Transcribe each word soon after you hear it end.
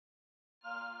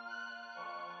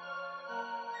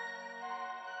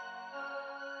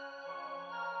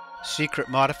Secret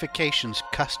modifications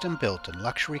custom-built in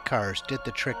luxury cars did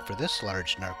the trick for this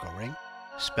large narco ring,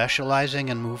 specializing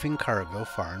in moving cargo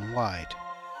far and wide.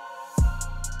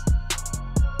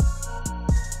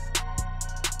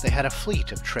 They had a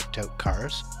fleet of tricked-out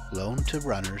cars loaned to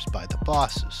runners by the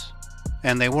bosses.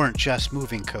 And they weren't just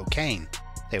moving cocaine.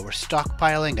 They were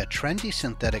stockpiling a trendy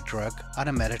synthetic drug on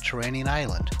a Mediterranean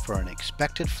island for an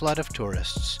expected flood of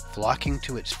tourists flocking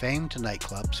to its famed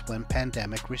nightclubs when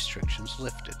pandemic restrictions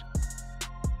lifted.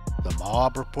 The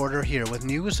Mob reporter here with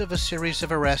news of a series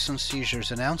of arrests and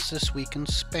seizures announced this week in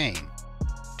Spain,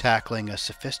 tackling a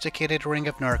sophisticated ring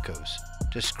of narcos,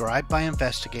 described by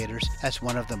investigators as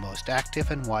one of the most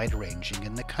active and wide-ranging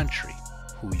in the country,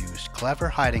 who used clever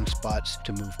hiding spots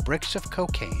to move bricks of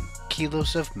cocaine,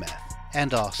 kilos of meth,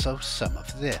 and also some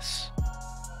of this.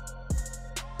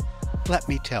 Let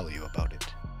me tell you about it.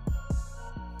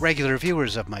 Regular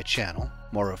viewers of my channel,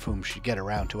 more of whom should get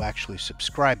around to actually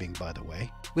subscribing by the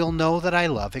way, will know that I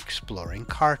love exploring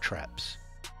car traps.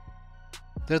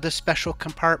 They're the special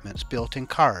compartments built in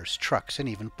cars, trucks, and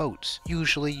even boats,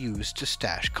 usually used to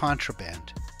stash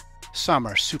contraband. Some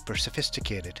are super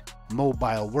sophisticated,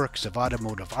 mobile works of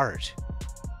automotive art.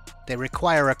 They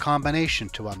require a combination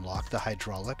to unlock the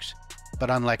hydraulics, but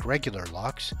unlike regular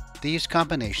locks, these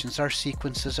combinations are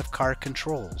sequences of car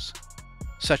controls,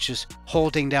 such as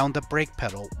holding down the brake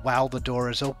pedal while the door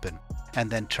is open, and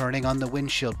then turning on the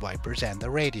windshield wipers and the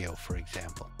radio, for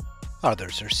example.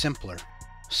 Others are simpler.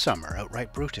 Some are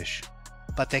outright brutish.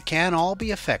 But they can all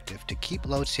be effective to keep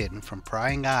loads hidden from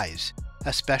prying eyes,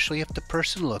 especially if the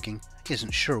person looking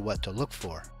isn't sure what to look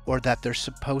for, or that they're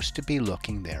supposed to be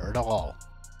looking there at all.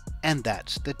 And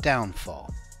that's the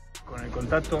downfall.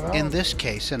 In this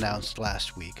case announced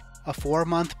last week, a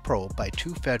 4-month probe by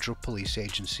 2 federal police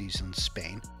agencies in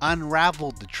Spain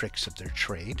unraveled the tricks of their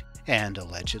trade and,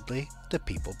 allegedly, the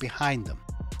people behind them.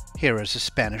 Here is a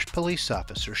Spanish police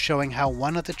officer showing how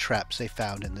one of the traps they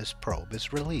found in this probe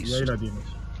is released.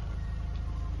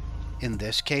 In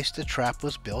this case, the trap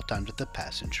was built under the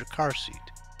passenger car seat.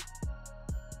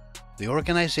 The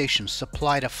organization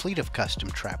supplied a fleet of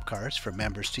custom trap cars for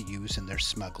members to use in their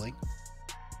smuggling.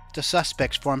 The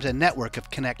suspects formed a network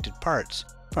of connected parts,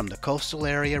 from the coastal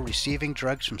area receiving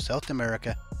drugs from South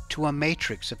America to a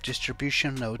matrix of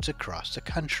distribution nodes across the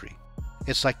country.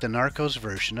 It's like the Narcos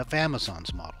version of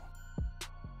Amazon's model.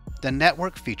 The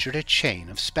network featured a chain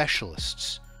of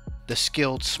specialists, the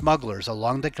skilled smugglers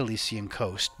along the Galician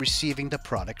coast receiving the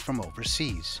product from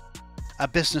overseas, a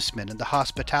businessman in the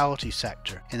hospitality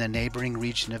sector in the neighboring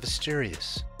region of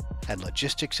Asturias, and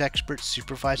logistics experts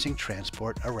supervising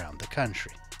transport around the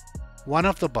country. One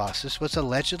of the bosses was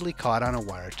allegedly caught on a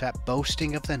wiretap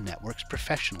boasting of the network's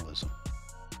professionalism.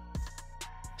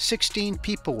 16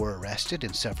 people were arrested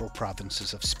in several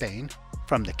provinces of Spain,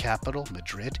 from the capital,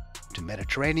 Madrid, to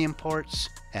Mediterranean ports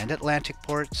and Atlantic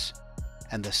ports,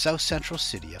 and the south-central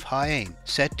city of Jaén,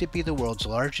 said to be the world's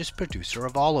largest producer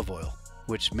of olive oil,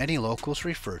 which many locals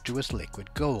refer to as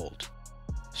liquid gold.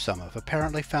 Some have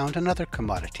apparently found another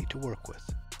commodity to work with.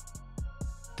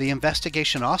 The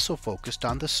investigation also focused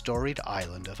on the storied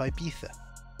island of Ibiza.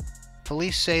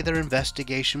 Police say their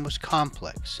investigation was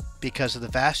complex because of the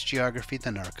vast geography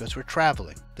the narcos were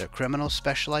traveling, their criminal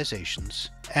specializations,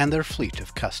 and their fleet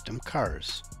of custom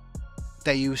cars.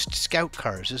 They used scout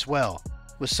cars as well,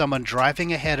 with someone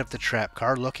driving ahead of the trap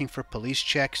car looking for police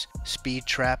checks, speed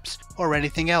traps, or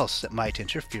anything else that might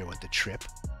interfere with the trip.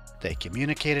 They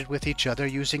communicated with each other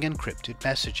using encrypted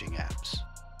messaging apps.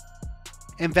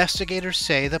 Investigators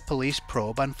say the police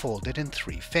probe unfolded in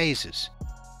 3 phases.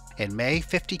 In May,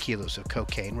 50 kilos of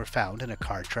cocaine were found in a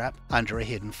car trap under a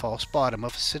hidden false bottom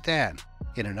of a sedan.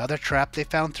 In another trap they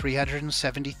found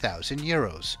 370,000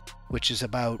 euros, which is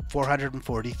about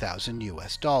 440,000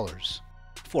 US dollars.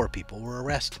 4 people were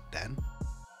arrested then.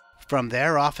 From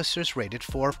there, officers raided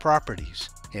 4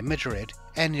 properties in Madrid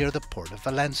and near the port of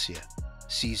Valencia,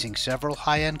 seizing several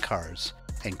high-end cars,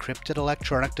 encrypted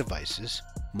electronic devices,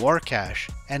 more cash,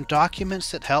 and documents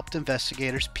that helped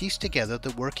investigators piece together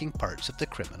the working parts of the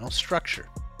criminal structure.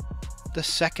 The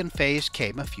second phase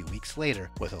came a few weeks later,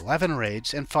 with 11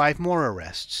 raids and 5 more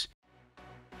arrests,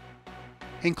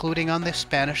 including on the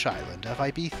Spanish island of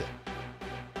Ibiza.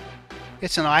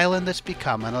 It's an island that's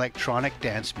become an electronic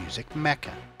dance music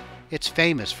mecca. It's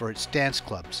famous for its dance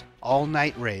clubs,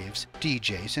 all-night raves,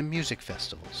 DJs, and music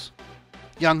festivals.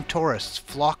 Young tourists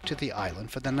flock to the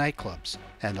island for the nightclubs,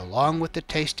 and along with the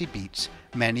tasty beats,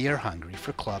 many are hungry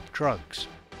for club drugs.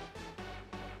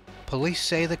 Police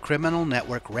say the criminal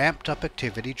network ramped up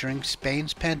activity during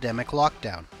Spain's pandemic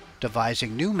lockdown,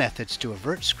 devising new methods to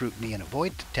avert scrutiny and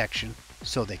avoid detection,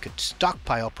 so they could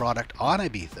stockpile product on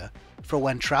Ibiza for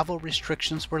when travel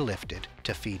restrictions were lifted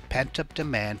to feed pent-up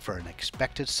demand for an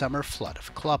expected summer flood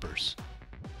of clubbers.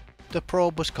 The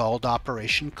probe was called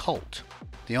Operation Cult.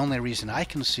 The only reason I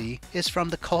can see is from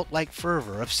the cult-like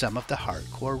fervor of some of the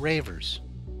hardcore ravers.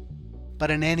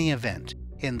 But in any event,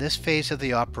 in this phase of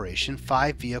the operation,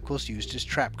 5 vehicles used as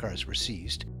trap cars were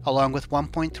seized, along with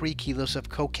 1.3 kilos of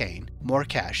cocaine, more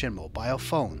cash and mobile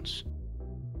phones.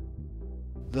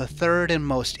 The third and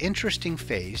most interesting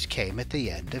phase came at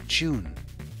the end of June.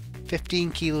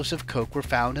 15 kilos of coke were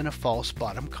found in a false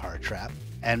bottom car trap,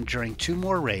 and during 2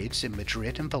 more raids in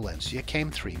Madrid and Valencia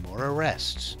came 3 more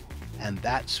arrests. And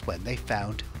that's when they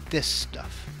found this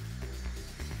stuff.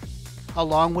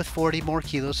 Along with 40 more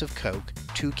kilos of coke,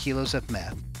 2 kilos of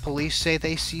meth, police say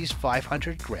they seized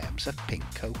 500 grams of pink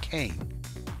cocaine.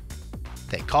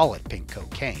 They call it pink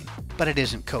cocaine, but it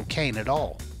isn't cocaine at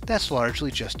all. That's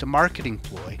largely just a marketing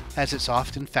ploy, as it's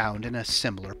often found in a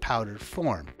similar powdered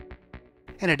form.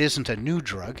 And it isn't a new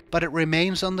drug, but it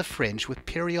remains on the fringe with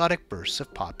periodic bursts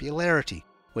of popularity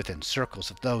within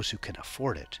circles of those who can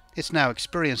afford it. It's now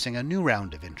experiencing a new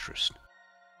round of interest.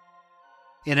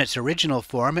 In its original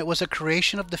form, it was a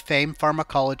creation of the famed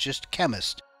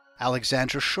pharmacologist-chemist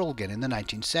Alexander Shulgin in the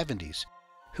 1970s,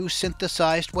 who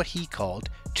synthesized what he called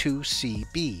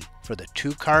 2CB for the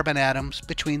 2 carbon atoms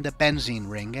between the benzene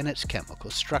ring and its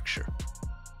chemical structure.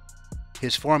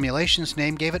 His formulation's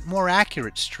name gave it more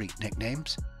accurate street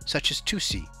nicknames, such as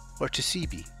 2C or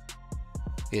 2CB.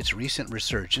 Its recent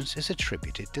resurgence is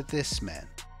attributed to this man,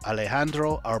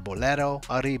 Alejandro Arbolero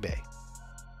Uribe.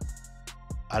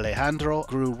 Alejandro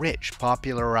grew rich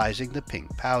popularizing the pink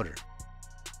powder.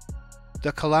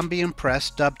 The Colombian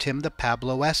press dubbed him the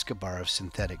Pablo Escobar of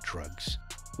synthetic drugs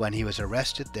when he was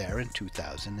arrested there in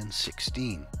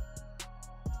 2016.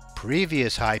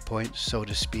 Previous high points, so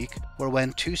to speak, were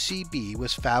when 2CB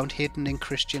was found hidden in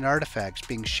Christian artifacts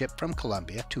being shipped from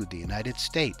Colombia to the United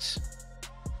States.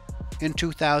 In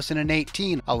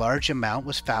 2018, a large amount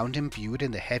was found imbued in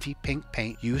the heavy pink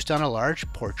paint used on a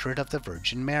large portrait of the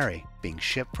Virgin Mary, being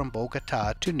shipped from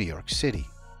Bogota to New York City.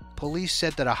 Police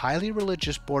said that a highly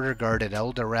religious border guard at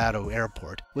El Dorado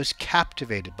Airport was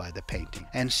captivated by the painting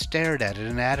and stared at it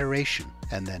in adoration,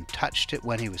 and then touched it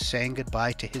when he was saying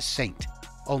goodbye to his saint,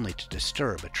 only to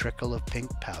disturb a trickle of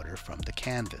pink powder from the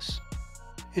canvas.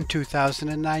 In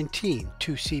 2019,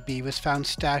 2CB was found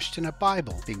stashed in a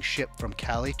Bible being shipped from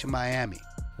Cali to Miami.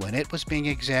 When it was being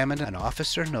examined, an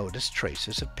officer noticed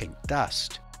traces of pink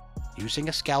dust. Using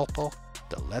a scalpel,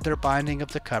 the leather binding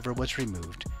of the cover was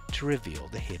removed to reveal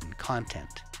the hidden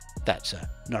content. That's a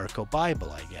narco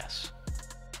Bible, I guess.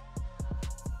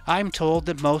 I'm told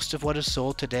that most of what is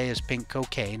sold today as pink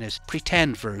cocaine is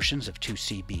pretend versions of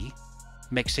 2CB,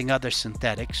 mixing other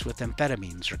synthetics with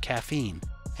amphetamines or caffeine,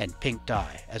 and pink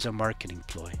dye as a marketing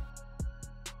ploy.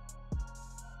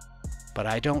 But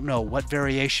I don't know what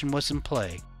variation was in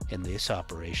play in this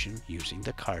operation using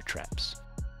the car traps.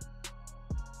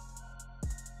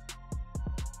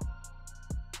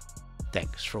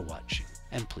 Thanks for watching,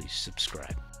 and please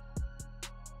subscribe.